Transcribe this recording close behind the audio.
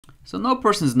So no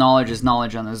person's knowledge is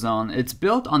knowledge on his own. It's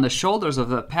built on the shoulders of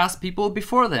the past people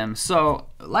before them. So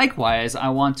likewise, I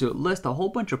want to list a whole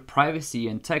bunch of privacy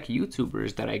and tech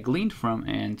YouTubers that I gleaned from,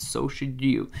 and so should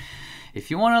you. If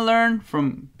you want to learn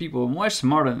from people much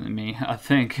smarter than me, I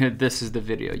think this is the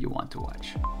video you want to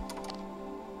watch.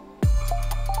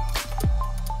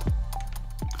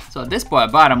 So at this point,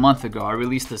 about a month ago, I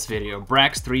released this video,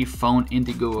 Brax 3 Phone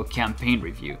Indiegogo Campaign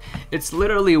Review. It's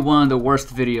literally one of the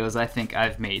worst videos I think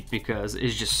I've made because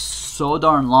it's just so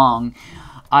darn long.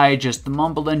 I just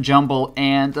mumble and jumble,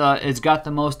 and it's got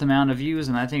the most amount of views,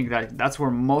 and I think that's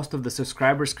where most of the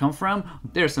subscribers come from.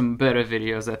 There's some better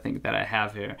videos I think that I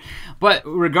have here. But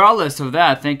regardless of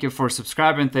that, thank you for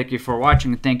subscribing, thank you for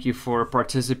watching, thank you for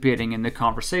participating in the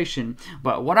conversation.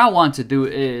 But what I want to do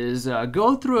is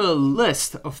go through a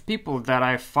list of people that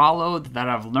I followed, that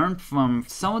I've learned from.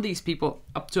 Some of these people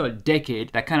up to a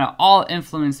decade that kind of all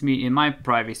influenced me in my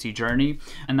privacy journey,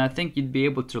 and I think you'd be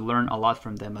able to learn a lot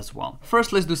from them as well.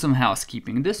 First, let's do some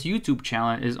housekeeping. This YouTube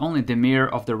channel is only the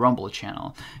mirror of the Rumble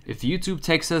channel. If YouTube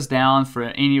takes us down for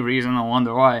any reason, I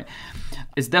wonder why,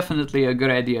 it's definitely a good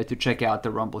idea to check out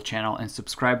the Rumble channel and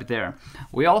subscribe there.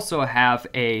 We also have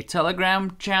a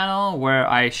Telegram channel where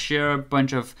I share a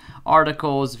bunch of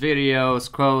articles, videos,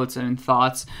 quotes, and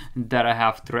thoughts that I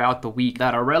have throughout the week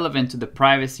that are relevant to the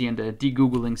privacy and the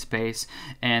de-Googling space.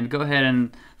 And go ahead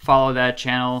and follow that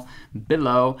channel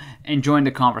below and join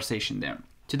the conversation there.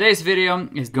 Today's video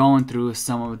is going through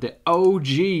some of the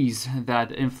OGs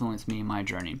that influenced me in my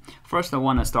journey. First, I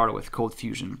want to start with Cold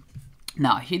Fusion.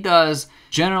 Now, he does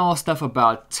general stuff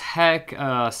about tech,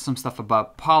 some stuff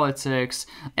about politics.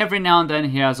 Every now and then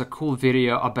he has a cool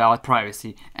video about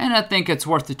privacy. And I think it's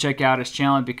worth to check out his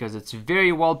channel because it's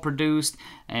very well produced,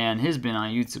 and he's been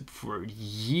on YouTube for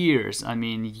years. I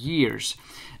mean, years.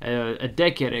 A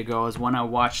decade ago is when I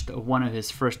watched one of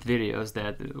his first videos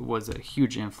that was a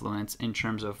huge influence in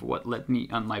terms of what led me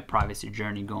on my privacy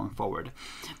journey going forward.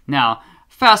 Now,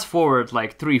 fast forward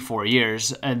like 3-4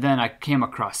 years, and then I came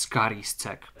across Scottie's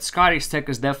Tech. Scottie's Tech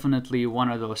is definitely one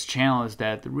of those channels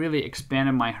that really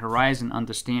expanded my horizon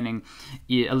understanding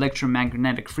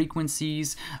electromagnetic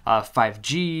frequencies,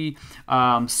 5G,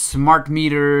 smart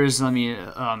meters,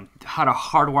 how to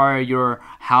hardwire your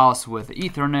house with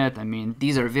Ethernet. I mean,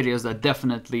 these are videos that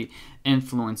definitely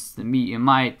influenced me in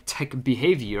my tech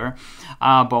behavior.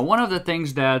 But one of the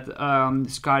things that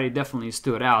Scottie definitely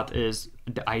stood out is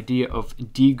the idea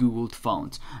of de-Googled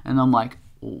phones. And I'm like,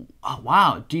 oh,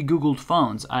 wow, de-Googled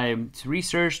phones. I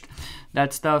researched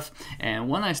that stuff, and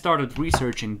when I started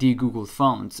researching de-Googled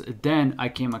phones, then I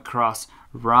came across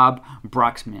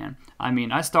Braxman. I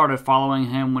mean, I started following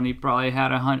him when he probably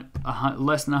had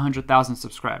less than 100,000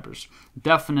 subscribers.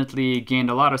 Definitely gained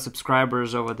a lot of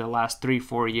subscribers over the last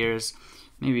 3-4 years.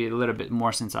 Maybe a little bit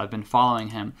more since I've been following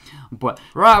him. But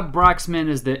Braxman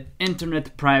is the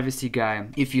internet privacy guy.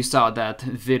 If you saw that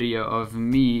video of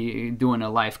me doing a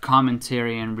live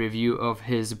commentary and review of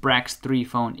his Brax 3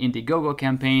 phone Indiegogo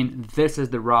campaign, this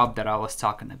is the Rob that I was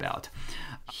talking about.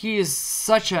 He is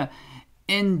such a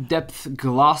in-depth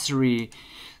glossary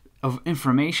of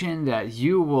information that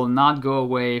you will not go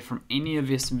away from any of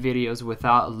his videos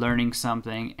without learning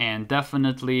something. And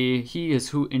definitely he is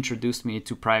who introduced me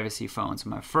to privacy phones.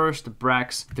 My first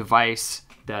Brax device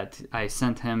that I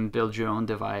sent him, build your own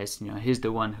device, you know, he's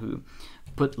the one who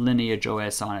put Lineage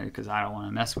OS on it because I don't want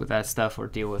to mess with that stuff or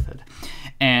deal with it.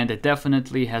 And it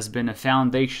definitely has been a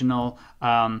foundational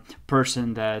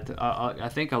person that I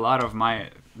think a lot of my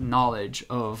knowledge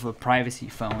of privacy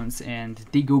phones and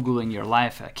de-Googling your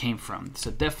life came from.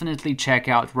 So definitely check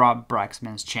out Rob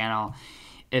Braxman's channel.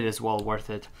 It is well worth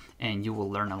it, and you will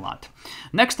learn a lot.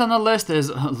 Next on the list is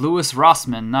Louis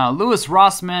Rossmann. Now, Louis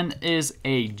Rossmann is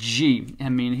a G. I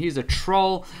mean, he's a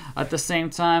troll at the same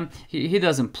time. He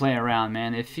doesn't play around,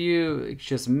 man. If you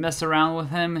just mess around with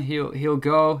him,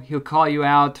 he'll call you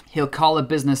out. He'll call a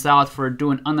business out for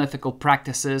doing unethical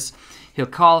practices. He'll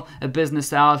call a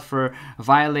business out for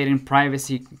violating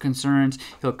privacy concerns.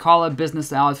 He'll call a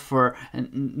business out for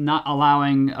not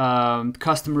allowing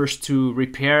customers to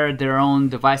repair their own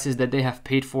devices that they have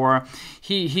paid for.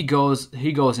 He goes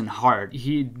in hard.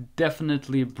 He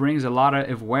definitely brings a lot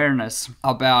of awareness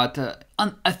about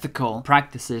unethical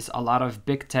practices a lot of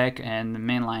big tech and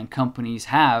mainline companies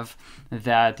have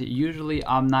that usually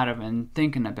I'm not even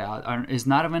thinking about or is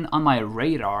not even on my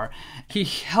radar. He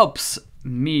helps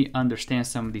me understand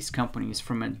some of these companies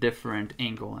from a different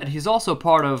angle. And he's also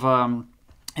part of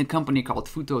a company called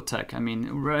FUTO Tech. I mean,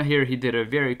 right here he did a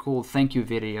very cool thank you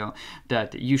video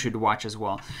that you should watch as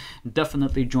well.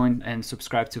 Definitely join and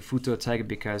subscribe to FUTO Tech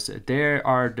because they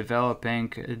are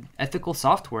developing ethical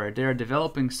software. They're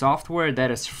developing software that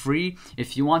is free.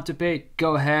 If you want to pay,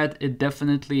 go ahead. It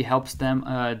definitely helps them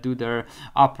do their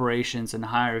operations and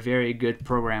hire very good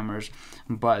programmers.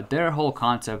 But their whole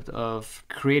concept of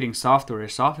creating software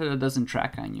is software that doesn't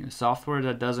track on you, software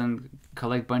that doesn't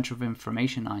collect a bunch of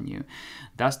information on you.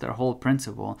 That's their whole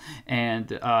principle, and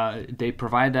they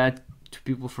provide that to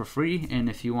people for free. And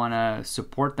if you want to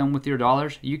support them with your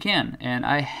dollars, you can, and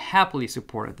I happily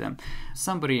supported them.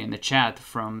 Somebody in the chat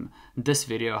from this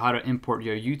video, how to import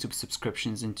your YouTube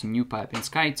subscriptions into NewPipe and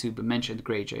SkyTube, mentioned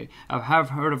GreyJ. I have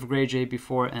heard of GreyJ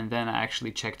before, and then I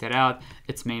actually checked it out.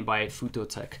 It's made by FUTO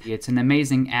Tech. It's an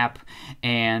amazing app,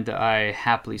 and I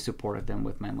happily supported them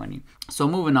with my money. So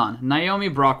moving on, Naomi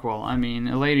Brockwell, I mean,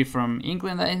 a lady from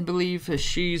England, I believe.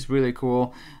 She's really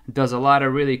cool, does a lot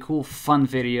of really cool fun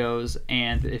videos,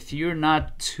 and if you're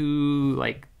not too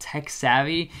like tech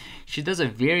savvy, she does a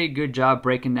very good job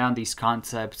breaking down these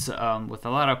concepts with a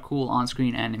lot of cool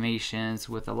on-screen animations,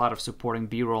 with a lot of supporting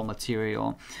B-roll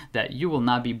material that you will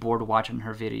not be bored watching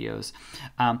her videos.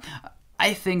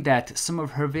 I think that some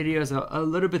of her videos are a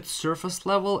little bit surface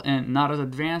level and not as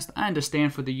advanced. I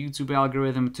understand for the YouTube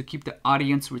algorithm to keep the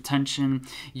audience retention,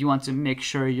 you want to make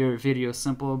sure your video is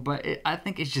simple, but I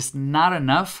think it's just not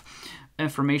enough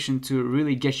information to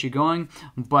really get you going.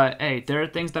 But hey, there are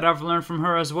things that I've learned from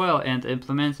her as well and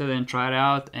implemented and tried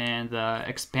out and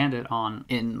expanded on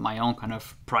in my own kind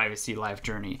of privacy life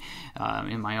journey,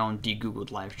 in my own DeGoogled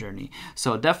life journey.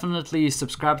 So definitely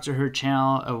subscribe to her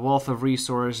channel, a wealth of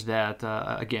resource that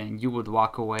again, you would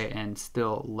walk away and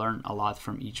still learn a lot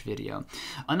from each video.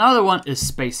 Another one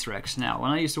is SpaceRex. Now,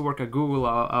 when I used to work at Google,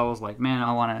 I was like, man,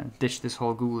 I want to ditch this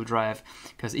whole Google Drive,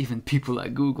 because even people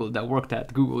at Google that worked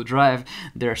at Google Drive,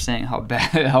 they're saying how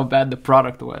bad the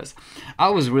product was. I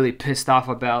was really pissed off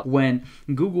about when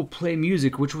Google Play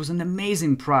Music, which was an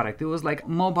amazing product, it was like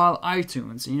mobile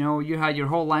iTunes, you know, you had your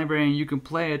whole library and you could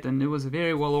play it and it was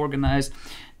very well organized.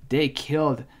 They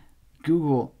killed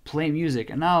Google Play Music,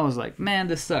 and I was like, man,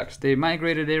 this sucks. They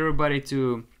migrated everybody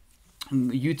to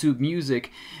YouTube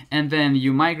Music, and then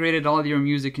you migrated all your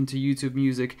music into YouTube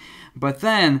Music, but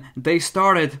then they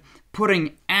started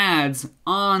putting ads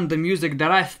on the music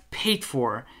that I've paid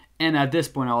for, and at this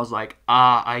point I was like,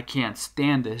 I can't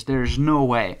stand this. There's no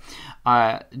way.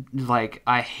 Like,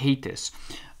 I hate this.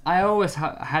 I always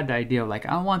had the idea of like,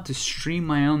 I want to stream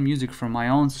my own music from my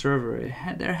own server.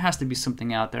 There has to be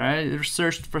something out there. I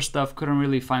searched for stuff, couldn't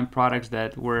really find products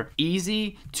that were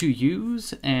easy to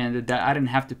use and that I didn't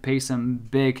have to pay some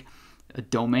big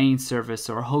domain service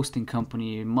or hosting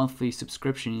company monthly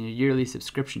subscription, yearly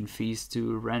subscription fees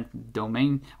to rent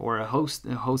domain or a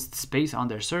host space on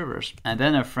their servers. And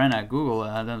then a friend at Google,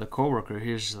 and then the coworker,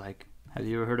 he's just like, have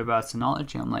you ever heard about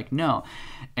Synology? I'm like, no.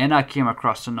 And I came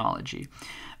across Synology.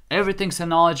 Everything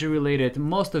Synology related,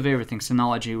 most of everything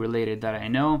Synology related that I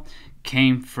know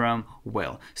came from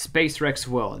Will. SpaceRex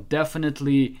Will.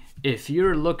 Definitely, if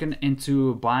you're looking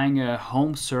into buying a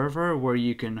home server where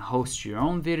you can host your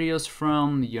own videos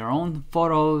from, your own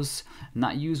photos,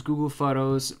 not use Google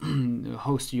Photos,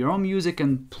 host your own music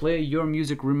and play your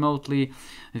music remotely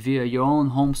via your own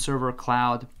home server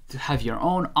cloud, to have your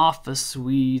own office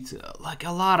suite, like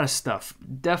a lot of stuff.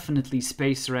 Definitely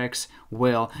SpaceRex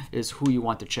Will is who you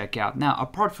want to check out. Now,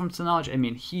 apart from Synology, I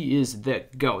mean, he is the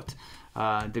GOAT.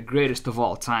 The greatest of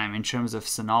all time in terms of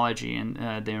Synology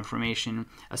and the information.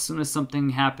 As soon as something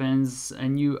happens, a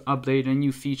new update, a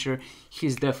new feature,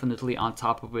 he's definitely on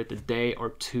top of it. A day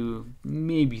or two,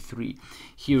 maybe 3,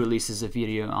 he releases a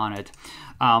video on it.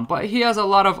 But he has a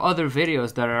lot of other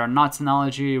videos that are not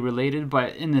Synology related,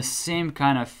 but in the same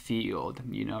kind of field.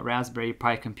 You know, Raspberry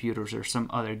Pi computers or some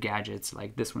other gadgets,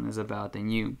 like this one is about the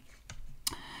new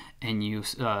and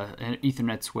use an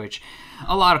Ethernet switch.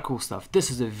 A lot of cool stuff.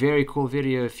 This is a very cool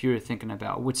video if you're thinking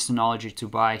about which Synology to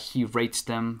buy. He rates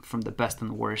them from the best and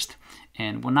the worst,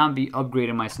 and will not be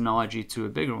upgrading my Synology to a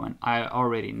bigger one. I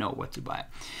already know what to buy.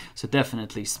 So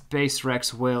definitely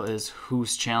SpaceRex Will is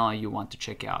whose channel you want to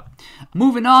check out.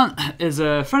 Moving on is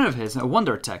a friend of his,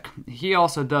 WunderTech. He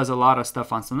also does a lot of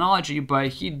stuff on Synology, but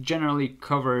he generally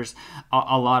covers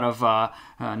a lot of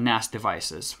NAS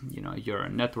devices, you know, your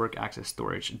network access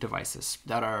storage devices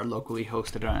that are locally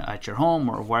hosted at your home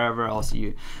or wherever else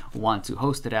you want to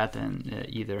host it at, and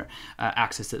either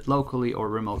access it locally or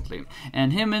remotely.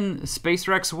 And him and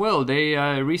SpaceRex Will, they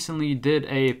recently did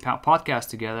a podcast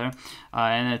together,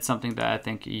 and it's something that I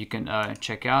think you can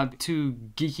check out. 2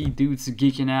 geeky dudes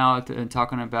geeking out and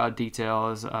talking about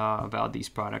details about these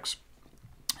products.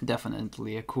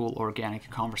 Definitely a cool organic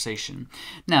conversation.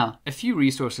 Now, a few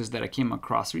resources that I came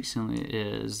across recently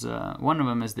is, one of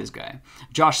them is this guy,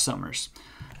 Josh Summers.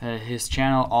 His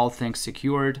channel, All Things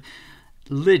Secured.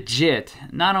 Legit.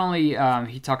 Not only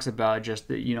he talks about just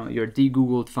your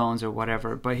de-googled phones or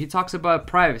whatever, but he talks about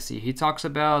privacy. He talks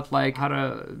about like how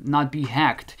to not be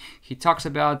hacked. He talks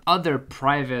about other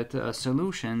private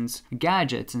solutions,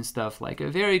 gadgets and stuff. Like a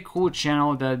very cool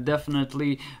channel that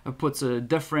definitely puts a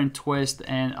different twist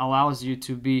and allows you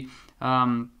to be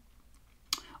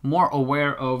more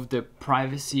aware of the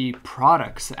privacy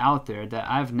products out there that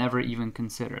I've never even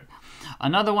considered.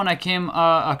 Another one I came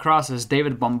across is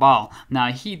David Bombal.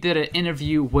 Now, he did an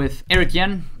interview with Eric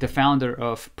Yen, the founder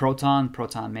of Proton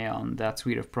Mail, and that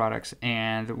suite of products.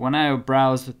 And when I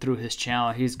browsed through his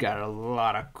channel, he's got a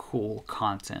lot of cool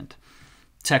content,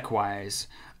 tech-wise.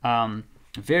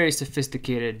 Very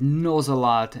sophisticated, knows a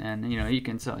lot, and you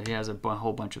can tell he has a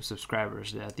whole bunch of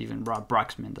subscribers that even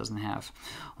Braxman doesn't have.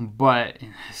 But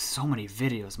so many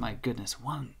videos, my goodness,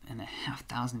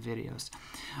 1,500 videos.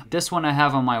 This one I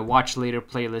have on my watch later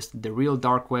playlist, The Real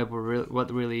Dark Web, or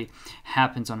what really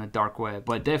happens on the dark web.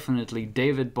 But definitely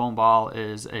David Bombal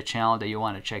is a channel that you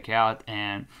want to check out,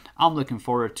 and I'm looking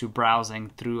forward to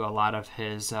browsing through a lot of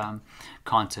his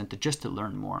content just to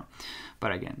learn more.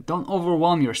 But again, don't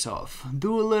overwhelm yourself.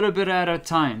 Do a little bit at a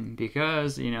time,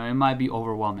 because it might be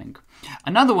overwhelming.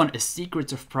 Another one is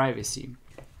Secrets of Privacy.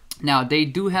 Now, they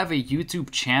do have a YouTube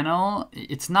channel.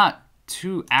 It's not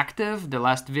too active. The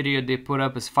last video they put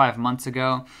up is 5 months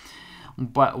ago.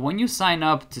 But when you sign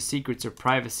up to Secrets of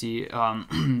Privacy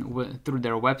through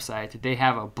their website, they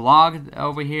have a blog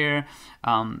over here.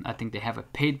 I think they have a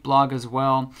paid blog as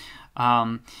well.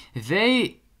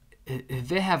 They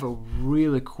have a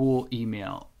really cool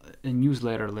email, a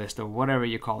newsletter list, or whatever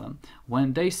you call them.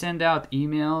 When they send out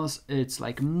emails, it's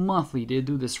like monthly. They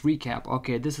do this recap.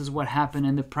 Okay, this is what happened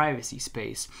in the privacy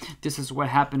space. This is what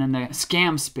happened in the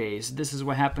scam space. This is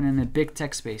what happened in the big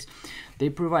tech space. They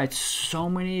provide so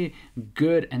many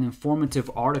good and informative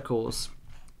articles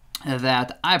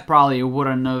that I probably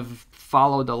wouldn't have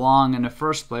followed along in the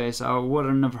first place. I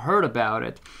wouldn't have heard about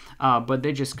it. But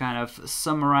they just kind of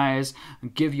summarize,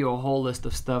 give you a whole list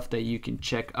of stuff that you can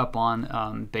check up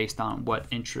on based on what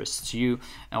interests you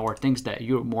or things that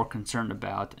you're more concerned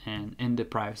about in the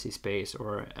privacy space,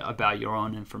 or about your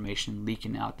own information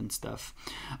leaking out and stuff.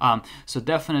 So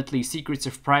definitely Secrets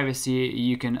of Privacy,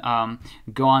 you can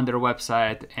go on their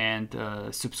website and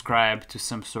subscribe to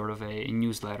some sort of a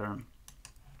newsletter.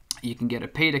 You can get a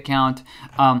paid account.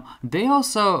 They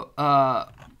also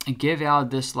give out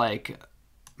this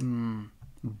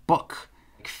book.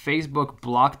 Facebook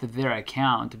blocked their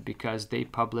account because they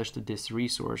published this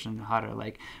resource on how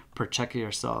to protect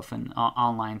yourself in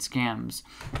online scams.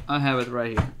 I have it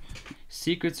right here.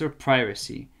 Secrets of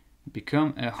Privacy.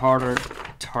 Become a harder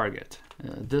target.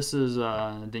 This is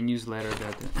the newsletter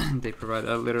that they provide.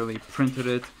 I literally printed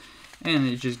it, and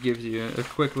it just gives you a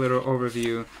quick little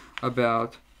overview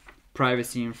about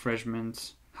privacy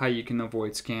infringements, how you can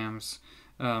avoid scams,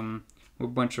 a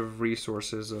bunch of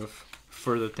resources of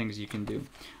further things you can do.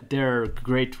 They're a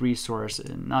great resource,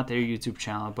 not their YouTube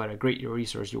channel, but a great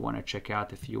resource you want to check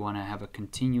out if you want to have a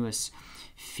continuous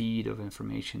feed of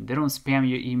information. They don't spam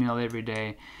your email every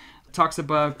day. It talks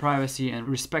about privacy and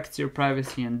respects your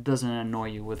privacy and doesn't annoy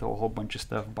you with a whole bunch of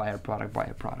stuff. Buy a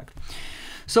product.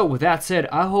 So with that said,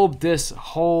 I hope this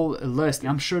whole list,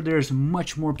 I'm sure there's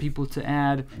much more people to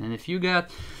add, and if you got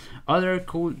other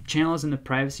cool channels in the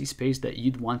privacy space that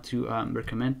you'd want to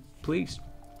recommend, please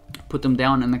put them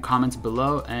down in the comments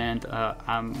below, and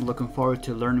I'm looking forward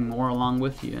to learning more along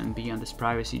with you and be on this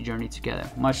privacy journey together.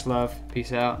 Much love,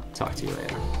 peace out, talk to you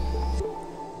later.